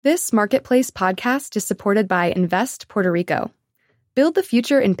This Marketplace podcast is supported by Invest Puerto Rico. Build the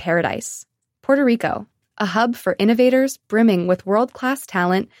future in paradise. Puerto Rico, a hub for innovators brimming with world-class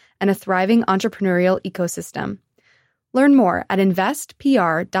talent and a thriving entrepreneurial ecosystem. Learn more at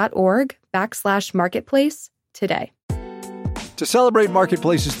investpr.org/marketplace today. To celebrate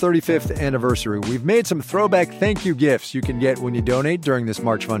Marketplace's 35th anniversary, we've made some throwback thank you gifts you can get when you donate during this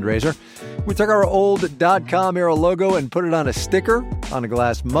March fundraiser. We took our old .com era logo and put it on a sticker, on a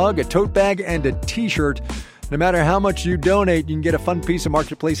glass mug, a tote bag, and a t-shirt. No matter how much you donate, you can get a fun piece of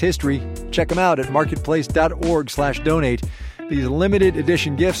Marketplace history. Check them out at marketplace.org/donate. These limited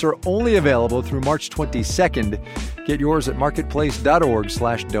edition gifts are only available through March 22nd. Get yours at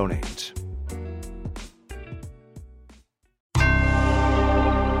marketplace.org/donate.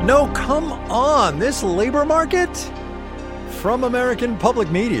 No, come on, this labor market? From American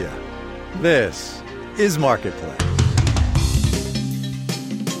Public Media, this is Marketplace.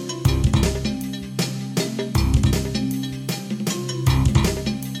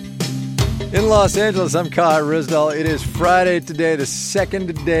 In Los Angeles, I'm Kai Ryssdal. It is Friday today, the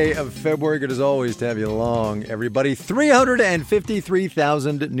second day of February. Good as always to have you along, everybody.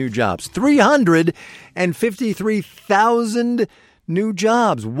 353,000 new jobs. 353,000 new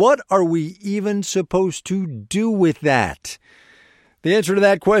jobs. What are we even supposed to do with that? The answer to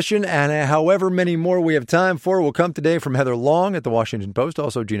that question, and however many more we have time for, will come today from Heather Long at The Washington Post.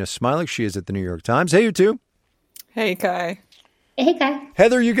 Also, Gina Smilik. She is at The New York Times. Hey, you two. Hey, Kai. Hey, Kai.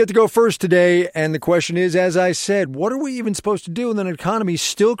 Heather, you get to go first today. And the question is, as I said, what are we even supposed to do with an economy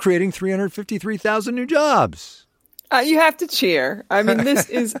still creating 353,000 new jobs? You have to cheer. I mean, this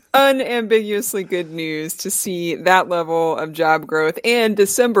is unambiguously good news to see that level of job growth. And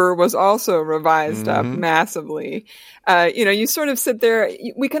December was also revised up massively. You sort of sit there.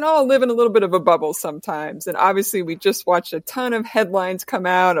 We can all live in a little bit of a bubble sometimes. And obviously, we just watched a ton of headlines come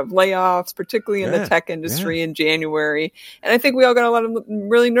out of layoffs, particularly in the tech industry in January. And I think we all got a lot of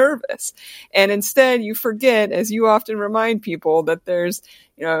really nervous. And instead, you forget, as you often remind people, that there's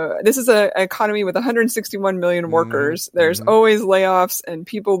this is an economy with 161 million workers. There's always layoffs and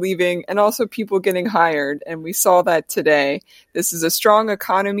people leaving and also people getting hired. And we saw that today. This is a strong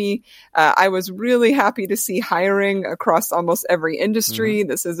economy. I was really happy to see hiring across almost every industry.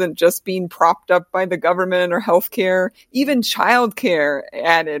 This isn't just being propped up by the government or healthcare. Even childcare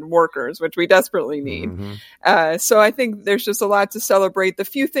added workers, which we desperately need. So I think there's just a lot to celebrate. The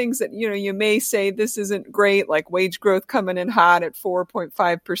few things that, you may say this isn't great, like wage growth coming in hot at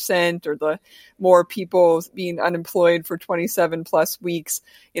 4.5%, or the more people being unemployed for 27 plus weeks.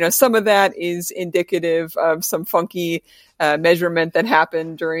 Some of that is indicative of some funky measurement that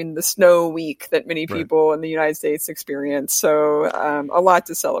happened during the snow week that many people in the United States experienced. So a lot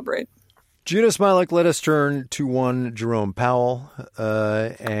to celebrate. Gina Smilik, let us turn to one Jerome Powell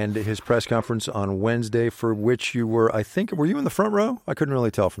and his press conference on Wednesday, for which you were, I think, were you in the front row? I couldn't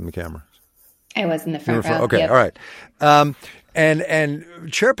really tell from the camera. I was in the front row. Okay, all right. And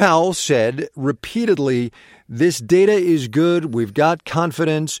Chair Powell said repeatedly, this data is good. We've got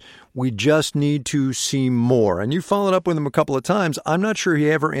confidence. We just need to see more. And you followed up with him a couple of times. I'm not sure he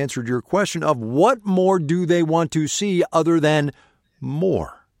ever answered your question of what more do they want to see other than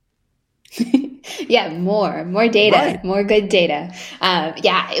more? Yeah, more data, more good data.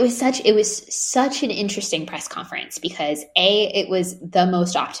 It was such an interesting press conference because it was the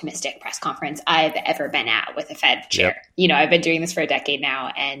most optimistic press conference I've ever been at with a Fed chair. I've been doing this for a decade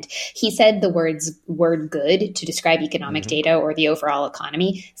now, and he said the word good to describe economic data or the overall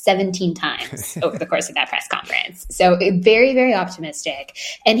economy 17 times over the course of that press conference. So very, very optimistic.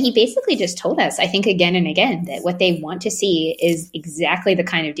 And he basically just told us, I think again and again, that what they want to see is exactly the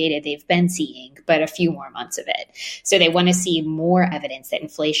kind of data they've been seeing, but a few more months of it. So they want to see more evidence that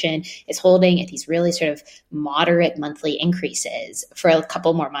inflation is holding at these really sort of moderate monthly increases for a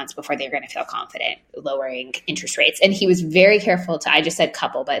couple more months before they're going to feel confident lowering interest rates. And he was very careful I just said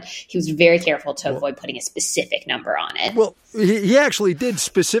couple, but he was very careful to avoid putting a specific number on it. Well, he actually did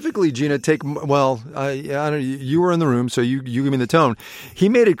specifically, Gina, I don't know, you were in the room, so you give me the tone. He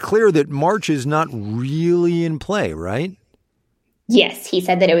made it clear that March is not really in play, right? Yes, he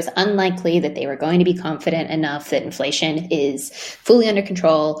said that it was unlikely that they were going to be confident enough that inflation is fully under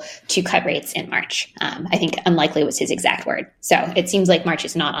control to cut rates in March. I think unlikely was his exact word. So it seems like March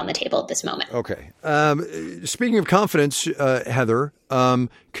is not on the table at this moment. Okay. Speaking of confidence, Heather,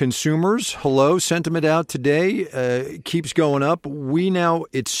 consumers, sentiment out today keeps going up. We now,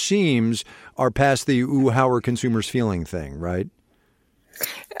 it seems, are past the how are consumers feeling thing, right?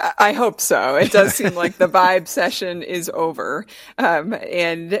 I hope so. It does seem like the vibe session is over.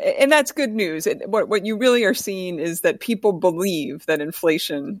 And that's good news. What you really are seeing is that people believe that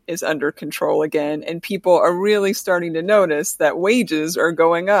inflation is under control again. And people are really starting to notice that wages are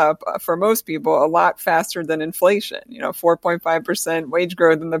going up for most people a lot faster than inflation. 4.5% wage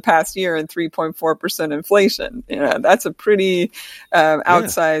growth in the past year and 3.4% inflation. That's a pretty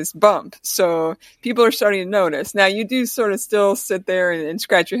outsized bump. So people are starting to notice. Now, you do sort of still sit there and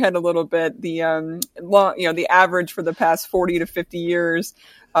scratch your head a little bit. The the average for the past 40 to 50 years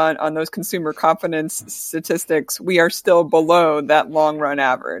on those consumer confidence statistics, we are still below that long run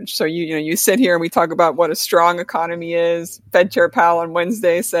average. So you sit here and we talk about what a strong economy is. Fed Chair Powell on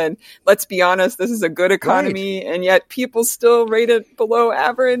Wednesday said, let's be honest, this is a good economy, right. And yet people still rate it below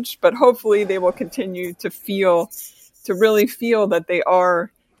average. But hopefully they will continue to really feel that they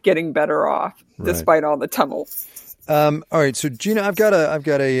are getting better off despite all the tumult. All right. So Gina, I've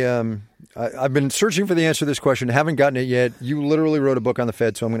been searching for the answer to this question. Haven't gotten it yet. You literally wrote a book on the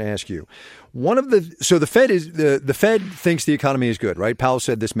Fed, so I'm going to ask you. The Fed thinks the economy is good, right? Powell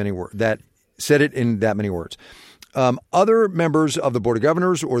said said it in that many words. Other members of the Board of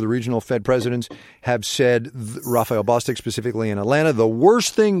Governors or the regional Fed presidents have said, Raphael Bostic specifically in Atlanta, the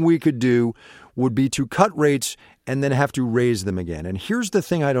worst thing we could do would be to cut rates and then have to raise them again. And here's the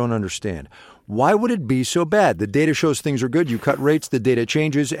thing I don't understand. Why would it be so bad? The data shows things are good. You cut rates, the data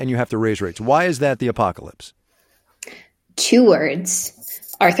changes, and you have to raise rates. Why is that the apocalypse? 2 words.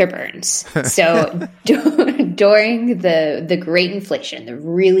 Arthur Burns. So during the great inflation, the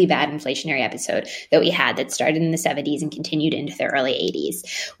really bad inflationary episode that we had that started in the 70s and continued into the early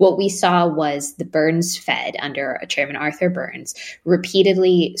 80s, what we saw was the Burns Fed under Chairman Arthur Burns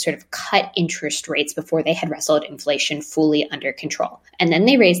repeatedly sort of cut interest rates before they had wrestled inflation fully under control. And then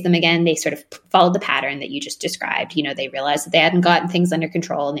they raised them again. They sort of followed the pattern that you just described. They realized that they hadn't gotten things under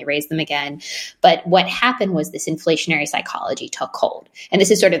control and they raised them again. But what happened was this inflationary psychology took hold. And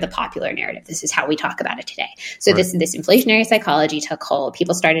this is sort of the popular narrative. This is how we talk about it today. So this inflationary psychology took hold.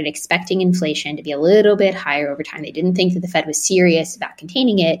 People started expecting inflation to be a little bit higher over time. They didn't think that the Fed was serious about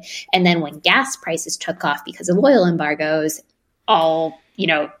containing it. And then when gas prices took off because of oil embargoes, lots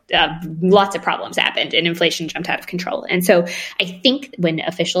of problems happened and inflation jumped out of control. And so I think when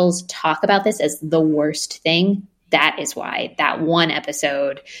officials talk about this as the worst thing, that is why that one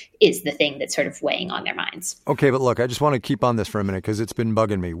episode is the thing that's sort of weighing on their minds. Okay, but look, I just want to keep on this for a minute because it's been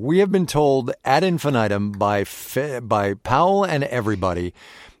bugging me. We have been told ad infinitum by Powell and everybody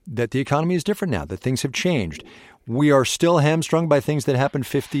that the economy is different now, that things have changed. We are still hamstrung by things that happened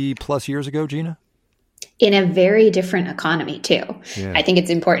 50 plus years ago, Gina? In a very different economy, too. Yeah. I think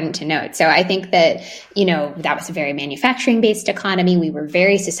it's important to note. So I think that, that was a very manufacturing-based economy. We were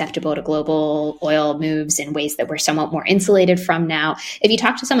very susceptible to global oil moves in ways that we're somewhat more insulated from now. If you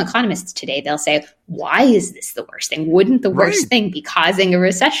talk to some economists today, they'll say, why is this the worst thing? Wouldn't the worst thing be causing a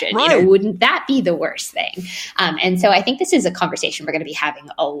recession? Right. Wouldn't that be the worst thing? And so I think this is a conversation we're going to be having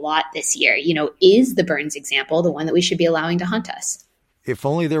a lot this year. Is the Burns example the one that we should be allowing to haunt us? If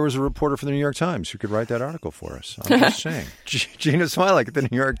only there was a reporter for the New York Times who could write that article for us. I'm just saying. Gina Smialek at the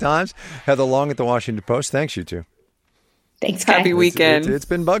New York Times, Heather Long at the Washington Post. Thanks, you two. Thanks, guys. Happy weekend. It's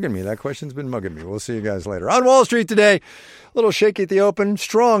been bugging me. That question's been bugging me. We'll see you guys later. On Wall Street today, a little shaky at the open,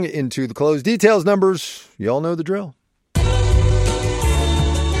 strong into the close. Details, numbers, you all know the drill.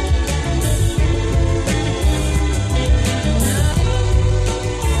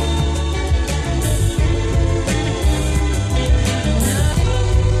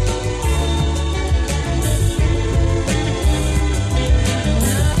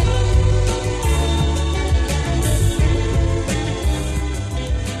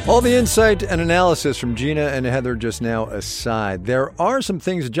 All the insight and analysis from Gina and Heather just now aside, there are some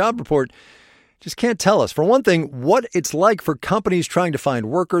things the job report just can't tell us. For one thing, what it's like for companies trying to find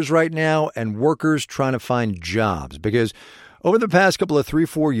workers right now and workers trying to find jobs. Because over the past couple of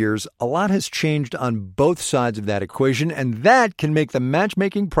 3-4 years, a lot has changed on both sides of that equation, and that can make the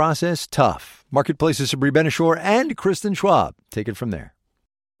matchmaking process tough. Marketplace's Sabri Ben-Achour and Kristen Schwab take it from there.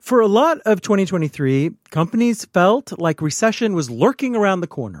 For a lot of 2023, companies felt like recession was lurking around the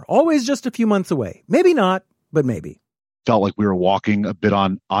corner, always just a few months away. Maybe not, but maybe. Felt like we were walking a bit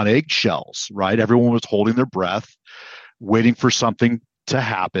on eggshells, right? Everyone was holding their breath, waiting for something to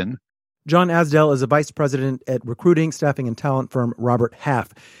happen. John Asdell is a vice president at recruiting, staffing, and talent firm Robert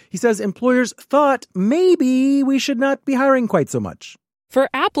Half. He says employers thought maybe we should not be hiring quite so much. For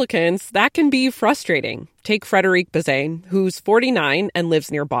applicants, that can be frustrating. Take Frederique Bazin, who's 49 and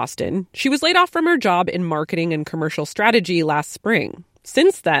lives near Boston. She was laid off from her job in marketing and commercial strategy last spring.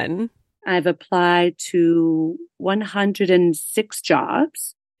 Since then, I've applied to 106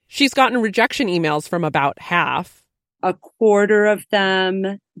 jobs. She's gotten rejection emails from about half. A quarter of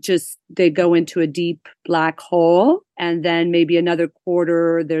them they go into a deep black hole. And then maybe another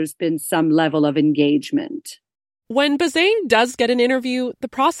quarter, there's been some level of engagement. When Bazaine does get an interview, the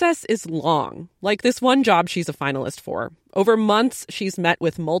process is long, like this one job she's a finalist for. Over months, she's met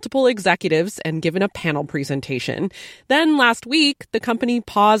with multiple executives and given a panel presentation. Then last week, the company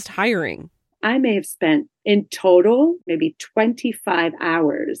paused hiring. I may have spent in total maybe 25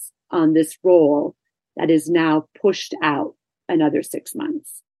 hours on this role that is now pushed out another 6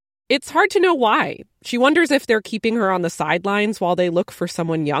 months. It's hard to know why. She wonders if they're keeping her on the sidelines while they look for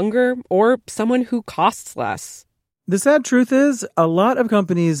someone younger or someone who costs less. The sad truth is, a lot of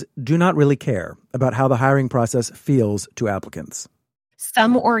companies do not really care about how the hiring process feels to applicants.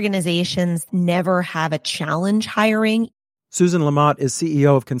 Some organizations never have a challenge hiring. Susan Lamott is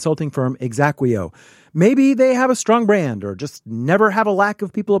CEO of consulting firm Exacquio. Maybe they have a strong brand or just never have a lack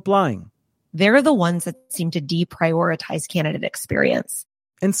of people applying. They're the ones that seem to deprioritize candidate experience.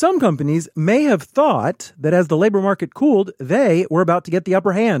 And some companies may have thought that as the labor market cooled, they were about to get the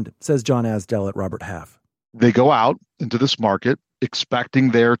upper hand, says John Asdell at Robert Half. They go out into this market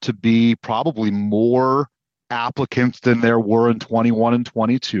expecting there to be probably more applicants than there were in 21 and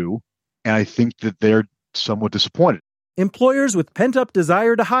 22. And I think that they're somewhat disappointed. Employers with pent-up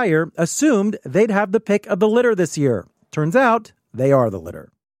desire to hire assumed they'd have the pick of the litter this year. Turns out they are the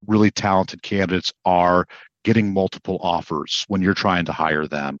litter. Really talented candidates are getting multiple offers when you're trying to hire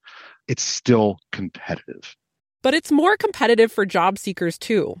them. It's still competitive. But it's more competitive for job seekers,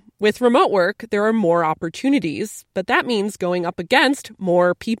 too. With remote work, there are more opportunities, but that means going up against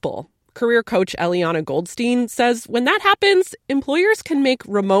more people. Career coach Eliana Goldstein says when that happens, employers can make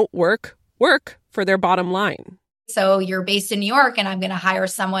remote work for their bottom line. So you're based in New York and I'm going to hire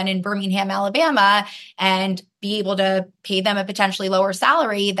someone in Birmingham, Alabama, and be able to pay them a potentially lower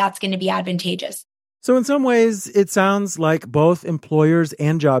salary. That's going to be advantageous. So in some ways, it sounds like both employers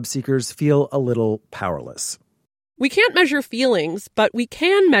and job seekers feel a little powerless. We can't measure feelings, but we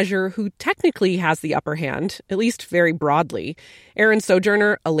can measure who technically has the upper hand, at least very broadly. Aaron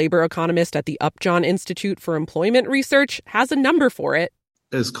Sojourner, a labor economist at the Upjohn Institute for Employment Research, has a number for it.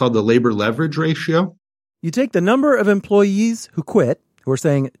 It's called the labor leverage ratio. You take the number of employees who quit, who are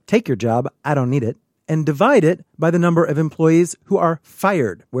saying, take your job, I don't need it, and divide it by the number of employees who are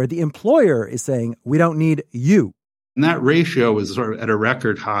fired, where the employer is saying, we don't need you. And that ratio is sort of at a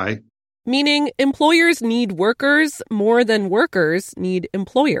record high. Meaning employers need workers more than workers need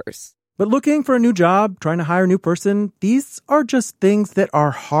employers. But looking for a new job, trying to hire a new person, these are just things that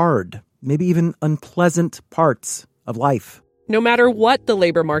are hard, maybe even unpleasant parts of life. No matter what the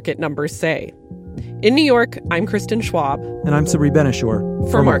labor market numbers say. In New York, I'm Kristen Schwab. And I'm Sabri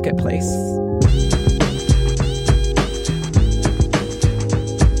Benishore for Marketplace.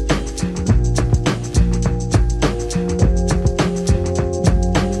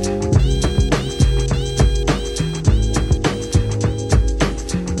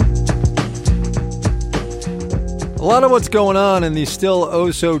 A lot of what's going on in the still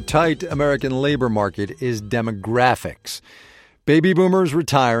oh-so-tight American labor market is demographics. Baby boomers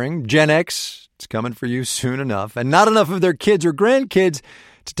retiring, Gen X, it's coming for you soon enough, and not enough of their kids or grandkids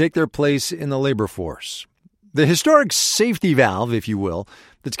to take their place in the labor force. The historic safety valve, if you will,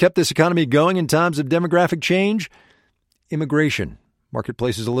 that's kept this economy going in times of demographic change, immigration.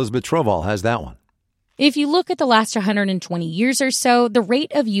 Marketplace's Elizabeth Troval has that one. If you look at the last 120 years or so, the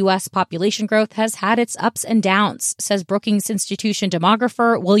rate of U.S. population growth has had its ups and downs, says Brookings Institution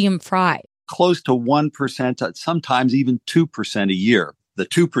demographer William Fry. Close to 1%, sometimes even 2% a year. The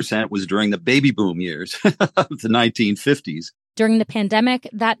 2% was during the baby boom years of the 1950s. During the pandemic,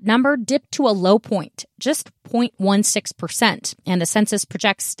 that number dipped to a low point, just 0.16%, and the census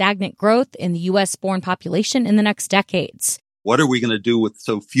projects stagnant growth in the U.S.-born population in the next decades. What are we going to do with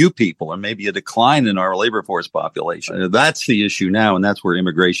so few people and maybe a decline in our labor force population? That's the issue now, and that's where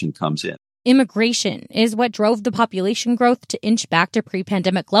immigration comes in. Immigration is what drove the population growth to inch back to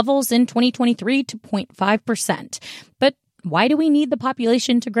pre-pandemic levels in 2023 to 0.5%. But why do we need the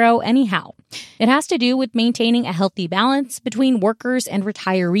population to grow anyhow? It has to do with maintaining a healthy balance between workers and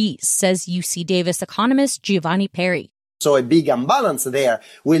retirees, says UC Davis economist Giovanni Perry. So a big imbalance there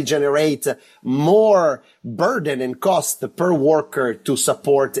will generate more burden and cost per worker to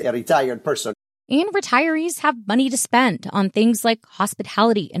support a retired person. And retirees have money to spend on things like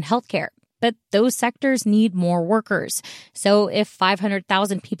hospitality and healthcare. but those sectors need more workers. So if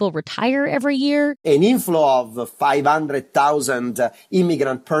 500,000 people retire every year, an inflow of 500,000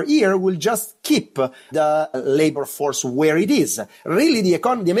 immigrants per year will just keep the labor force where it is. Really, the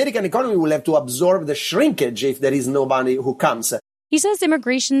American economy will have to absorb the shrinkage if there is nobody who comes. He says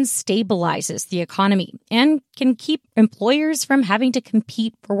immigration stabilizes the economy and can keep employers from having to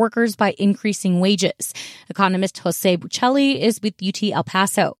compete for workers by increasing wages. Economist Jose Buccelli is with UT El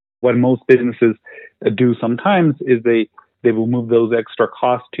Paso. What most businesses do sometimes is they will move those extra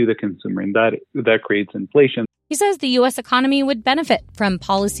costs to the consumer, and that creates inflation. He says the U.S. economy would benefit from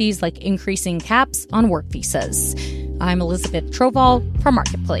policies like increasing caps on work visas. I'm Elizabeth Troval for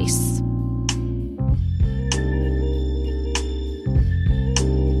Marketplace.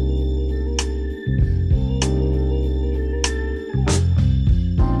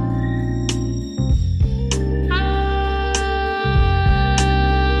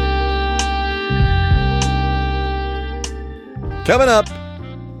 Coming up.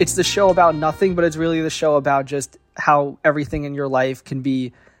 It's the show about nothing, but it's really the show about just how everything in your life can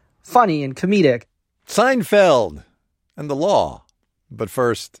be funny and comedic. Seinfeld and the law. But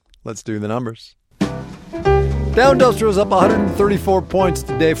first, let's do the numbers. Dow Industrials up 134 points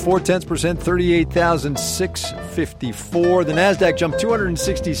today, 0.4%, 38,654. The Nasdaq jumped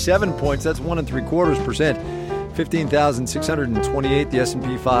 267 points. That's 1.75%. 15,628. The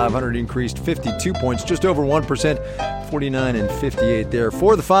S&P 500 increased 52 points, just over 1%, 49 and 58 there.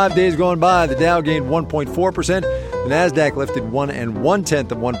 For the 5 days going by, the Dow gained 1.4%. The Nasdaq lifted 1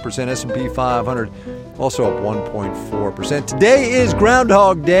 0.1%. S&P 500 also up 1.4%. Today is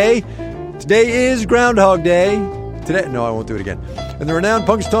Groundhog Day. No, I won't do it again. And the renowned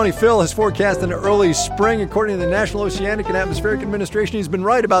Punxsutawney Phil has forecast an early spring. According to the National Oceanic and Atmospheric Administration, he's been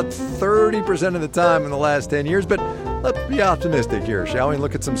right about 30% of the time in the last 10 years. But let's be optimistic here, shall we?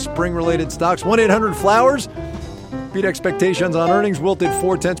 Look at some spring-related stocks. 1-800-Flowers beat expectations on earnings, wilted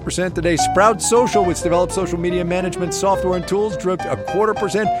 0.4% today. Sprout Social, which develops social media management software and tools, dropped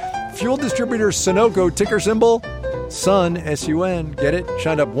 0.25%. Fuel distributor Sunoco, ticker symbol SUN, S-U-N, get it?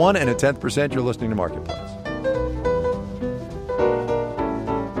 Shined up 1 0.1%. You're listening to Marketplace.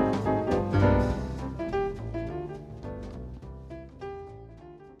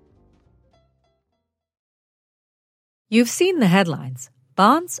 You've seen the headlines.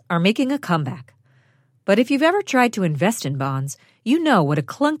 Bonds are making a comeback. But if you've ever tried to invest in bonds, you know what a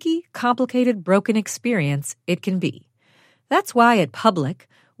clunky, complicated, broken experience it can be. That's why at Public,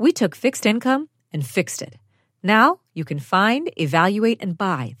 we took fixed income and fixed it. Now you can find, evaluate, and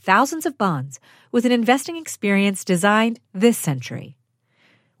buy thousands of bonds with an investing experience designed this century.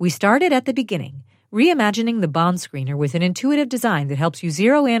 We started at the beginning, reimagining the bond screener with an intuitive design that helps you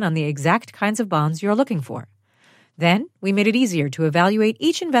zero in on the exact kinds of bonds you're looking for. Then, we made it easier to evaluate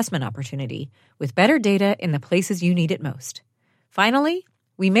each investment opportunity with better data in the places you need it most. Finally,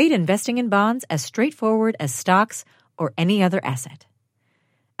 we made investing in bonds as straightforward as stocks or any other asset.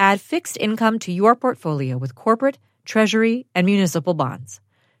 Add fixed income to your portfolio with corporate, treasury, and municipal bonds.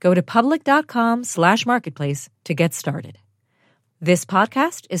 Go to public.com/marketplace to get started. This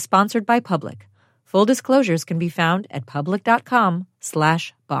podcast is sponsored by Public. Full disclosures can be found at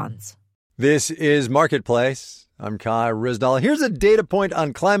public.com/bonds. This is Marketplace. I'm Kai Ryssdal. Here's a data point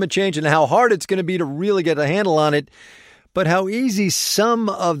on climate change and how hard it's going to be to really get a handle on it, but how easy some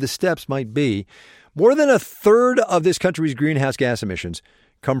of the steps might be. More than a third of this country's greenhouse gas emissions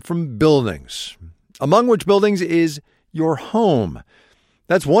come from buildings, among which buildings is your home.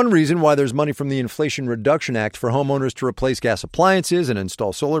 That's one reason why there's money from the Inflation Reduction Act for homeowners to replace gas appliances and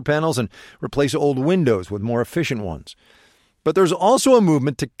install solar panels and replace old windows with more efficient ones. But there's also a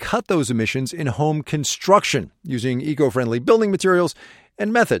movement to cut those emissions in home construction using eco-friendly building materials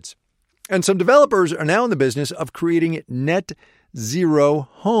and methods. And some developers are now in the business of creating net zero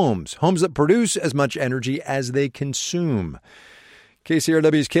homes that produce as much energy as they consume.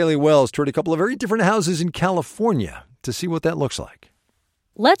 KCRW's Kaylee Wells toured a couple of very different houses in California to see what that looks like.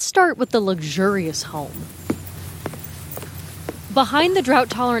 Let's start with the luxurious home. Behind the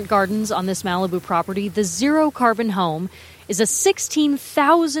drought-tolerant gardens on this Malibu property, the zero-carbon home is a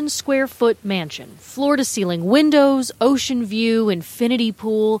 16,000-square-foot mansion. Floor-to-ceiling windows, ocean view, infinity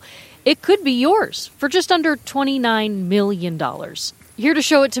pool. It could be yours for just under $29 million. Here to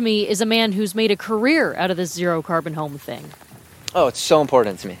show it to me is a man who's made a career out of this zero-carbon home thing. Oh, it's so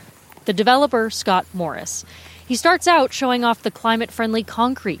important to me. The developer, Scott Morris. He starts out showing off the climate-friendly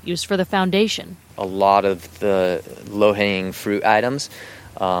concrete used for the foundation. A lot of the low-hanging fruit items,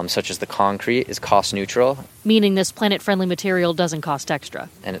 such as the concrete, is cost-neutral. Meaning this planet-friendly material doesn't cost extra.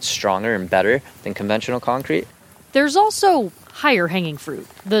 And it's stronger and better than conventional concrete. There's also higher hanging fruit.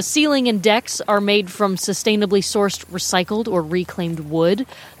 The ceiling and decks are made from sustainably sourced recycled or reclaimed wood.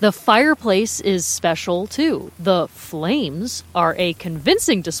 The fireplace is special, too. The flames are a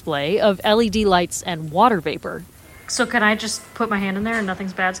convincing display of LED lights and water vapor. So can I just put my hand in there and nothing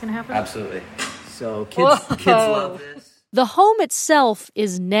bad's going to happen? Absolutely. So kids love this. The home itself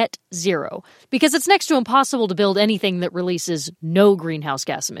is net zero because it's next to impossible to build anything that releases no greenhouse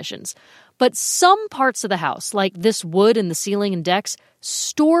gas emissions. But some parts of the house, like this wood in the ceiling and decks,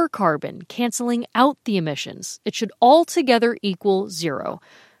 store carbon, canceling out the emissions. It should altogether equal zero.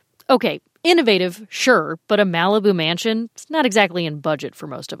 Okay, innovative, sure, but a Malibu mansion, it's not exactly in budget for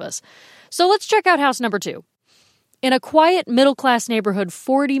most of us. So let's check out house number 2. In a quiet, middle-class neighborhood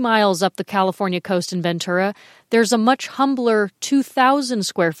 40 miles up the California coast in Ventura, there's a much humbler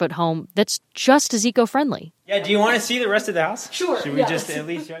 2,000-square-foot home that's just as eco-friendly. Yeah, do you want to see the rest of the house? Sure. Should we just at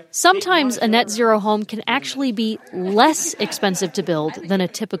least... Sometimes a net-zero home can actually be less expensive to build than a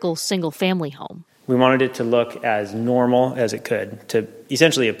typical single-family home. We wanted it to look as normal as it could, to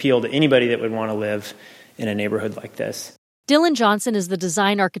essentially appeal to anybody that would want to live in a neighborhood like this. Dylan Johnson is the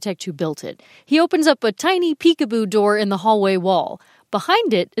design architect who built it. He opens up a tiny peekaboo door in the hallway wall.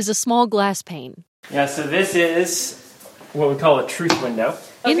 Behind it is a small glass pane. Yeah, so this is what we call a truth window.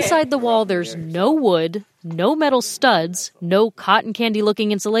 Inside the wall, there's no wood, no metal studs, no cotton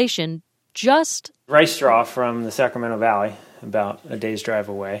candy-looking insulation, just... rice straw from the Sacramento Valley, about a day's drive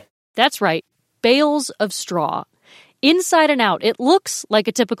away. That's right, bales of straw. Inside and out, it looks like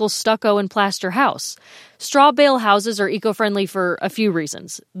a typical stucco and plaster house. Straw bale houses are eco-friendly for a few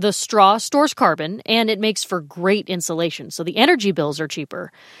reasons. The straw stores carbon, and it makes for great insulation, so the energy bills are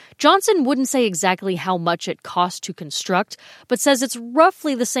cheaper. Johnson wouldn't say exactly how much it costs to construct, but says it's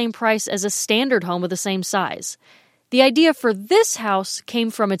roughly the same price as a standard home of the same size. The idea for this house came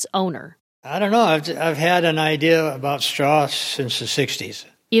from its owner. I don't know. I've had an idea about straw since the 60s.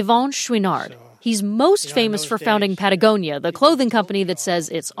 Yvon Chouinard. He's most famous for founding Patagonia, the clothing company that says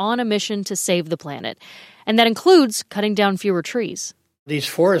it's on a mission to save the planet. And that includes cutting down fewer trees. These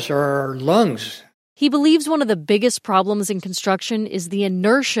forests are our lungs. He believes one of the biggest problems in construction is the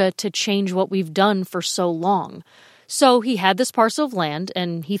inertia to change what we've done for so long. So he had this parcel of land,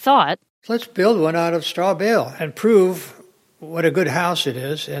 and he thought, let's build one out of straw bale and prove what a good house it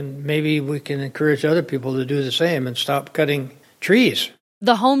is, and maybe we can encourage other people to do the same and stop cutting trees.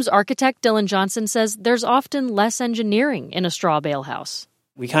 The home's architect, Dylan Johnson, says there's often less engineering in a straw bale house.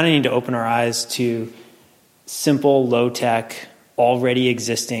 We kind of need to open our eyes to simple, low-tech, already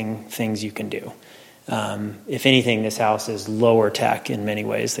existing things you can do. If anything, this house is lower tech in many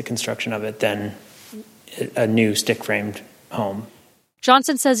ways, the construction of it, than a new stick-framed home.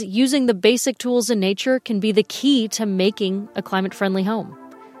 Johnson says using the basic tools in nature can be the key to making a climate-friendly home.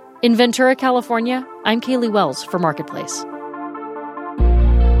 In Ventura, California, I'm Kaylee Wells for Marketplace.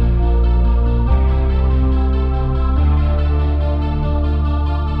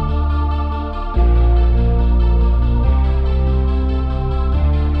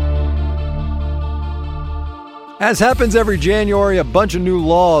 As happens every January, a bunch of new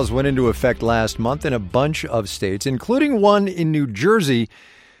laws went into effect last month in a bunch of states, including one in New Jersey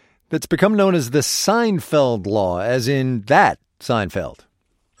that's become known as the Seinfeld Law, as in that Seinfeld.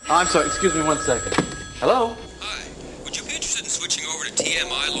 I'm sorry, excuse me 1 second. Hello? Hi. Would you be interested in switching over to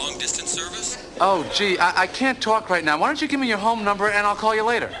TMI long-distance service? Oh, gee, I can't talk right now. Why don't you give me your home number and I'll call you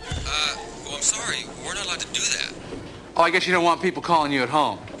later? Well, I'm sorry. We're not allowed to do that. Oh, I guess you don't want people calling you at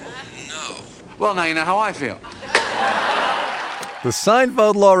home. No. Well, now you know how I feel. The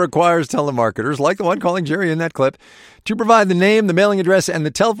Seinfeld Law requires telemarketers, like the one calling Jerry in that clip, to provide the name, the mailing address, and the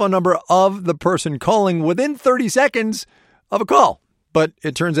telephone number of the person calling within 30 seconds of a call. But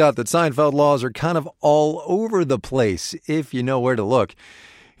it turns out that Seinfeld laws are kind of all over the place, if you know where to look.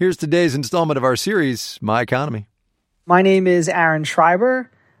 Here's today's installment of our series, My Economy. My name is Aaron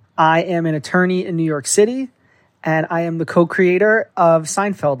Schreiber. I am an attorney in New York City, and I am the co-creator of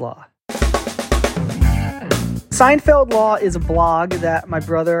Seinfeld Law. Seinfeld Law is a blog that my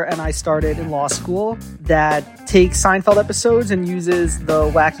brother and I started in law school that takes Seinfeld episodes and uses the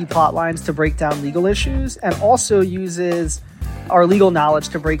wacky plot lines to break down legal issues, and also uses our legal knowledge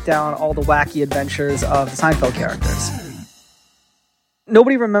to break down all the wacky adventures of the Seinfeld characters.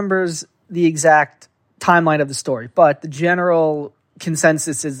 Nobody remembers the exact timeline of the story, but the general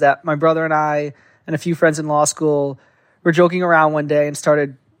consensus is that my brother and I and a few friends in law school were joking around one day and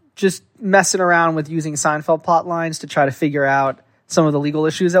started just messing around with using Seinfeld plot lines to try to figure out some of the legal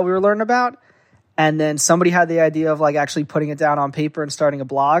issues that we were learning about. And then somebody had the idea of actually putting it down on paper and starting a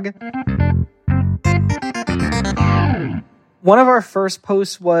blog. One of our first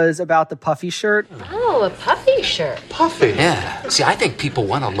posts was about the puffy shirt. Oh, a puffy shirt. Puffy? Yeah. See, I think people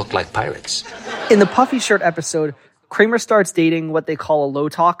want to look like pirates. In the puffy shirt episode, Kramer starts dating what they call a low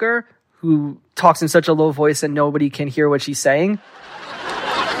talker, who talks in such a low voice that nobody can hear what she's saying.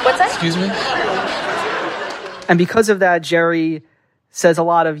 What's that? Excuse me? And because of that, Jerry says a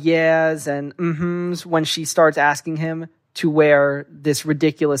lot of yeahs and mm-hms when she starts asking him to wear this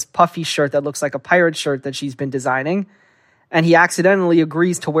ridiculous puffy shirt that looks like a pirate shirt that she's been designing. And he accidentally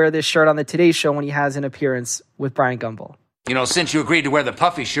agrees to wear this shirt on the Today Show when he has an appearance with Brian Gumbel. You know, since you agreed to wear the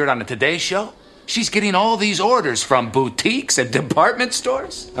puffy shirt on the Today Show, she's getting all these orders from boutiques and department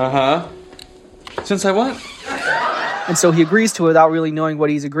stores. Uh-huh. Since I what? And so he agrees to it without really knowing what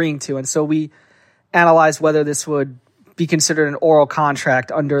he's agreeing to. And so we analyzed whether this would be considered an oral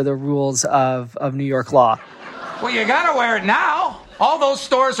contract under the rules of New York law. Well, you gotta wear it now. All those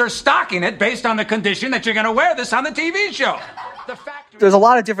stores are stocking it based on the condition that you're gonna wear this on the TV show. There's a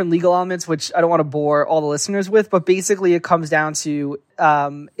lot of different legal elements, which I don't want to bore all the listeners with, but basically it comes down to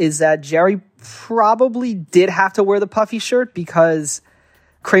is that Jerry probably did have to wear the puffy shirt because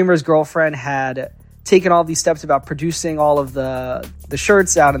Kramer's girlfriend had taken all these steps about producing all of the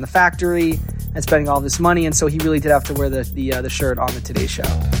shirts out in the factory and spending all this money, and so he really did have to wear the shirt on the Today Show.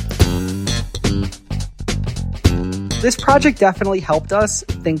 This project definitely helped us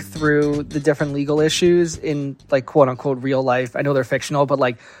think through the different legal issues in, like, quote-unquote real life. I know they're fictional, but,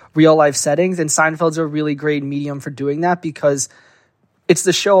 like, real-life settings. And Seinfeld's a really great medium for doing that because it's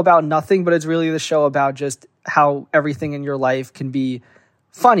the show about nothing, but it's really the show about just how everything in your life can be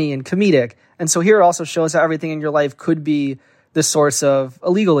funny and comedic. And so here it also shows how everything in your life could be the source of a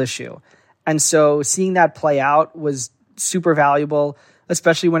legal issue. And so seeing that play out was super valuable,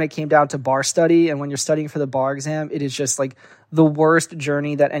 especially when it came down to bar study. And when you're studying for the bar exam, it is just like the worst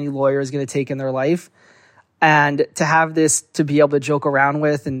journey that any lawyer is going to take in their life. And to have this to be able to joke around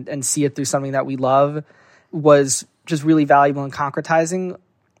with and see it through something that we love was just really valuable and concretizing.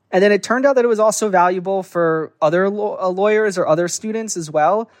 And then it turned out that it was also valuable for other lawyers or other students as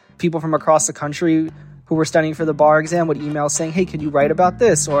well. People from across the country who were studying for the bar exam would email saying, hey, can you write about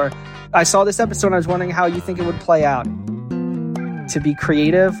this? Or I saw this episode and I was wondering how you think it would play out. To be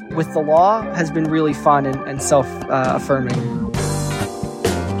creative with the law has been really fun and self-affirming.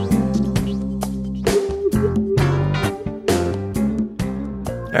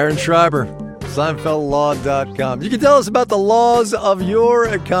 Aaron Schreiber, SeinfeldLaw.com. You can tell us about the laws of your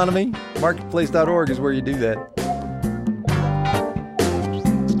economy. Marketplace.org is where you do that.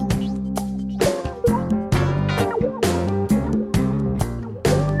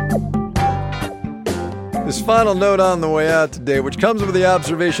 This final note on the way out today, which comes with the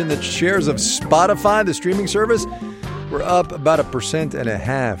observation that shares of Spotify, the streaming service, were up about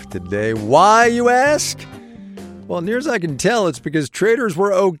 1.5% today. Why, you ask? Well, near as I can tell, it's because traders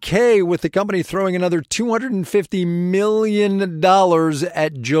were okay with the company throwing another $250 million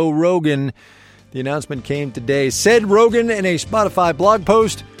at Joe Rogan. The announcement came today. Said Rogan in a Spotify blog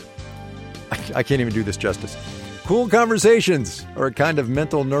post, I can't even do this justice. Cool conversations are a kind of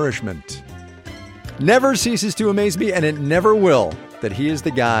mental nourishment. Never ceases to amaze me, and it never will, that he is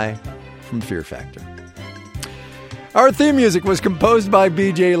the guy from Fear Factor. Our theme music was composed by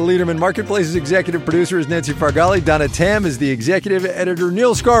B.J. Liederman. Marketplace's executive producer is Nancy Fargali. Donna Tam is the executive editor.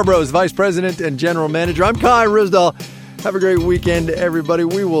 Neil Scarborough is vice president and general manager. I'm Kai Ryssdal. Have a great weekend, everybody.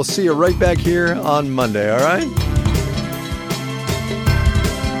 We will see you right back here on Monday, all right?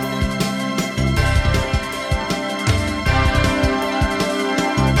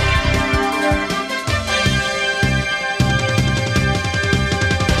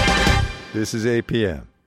 This is APM.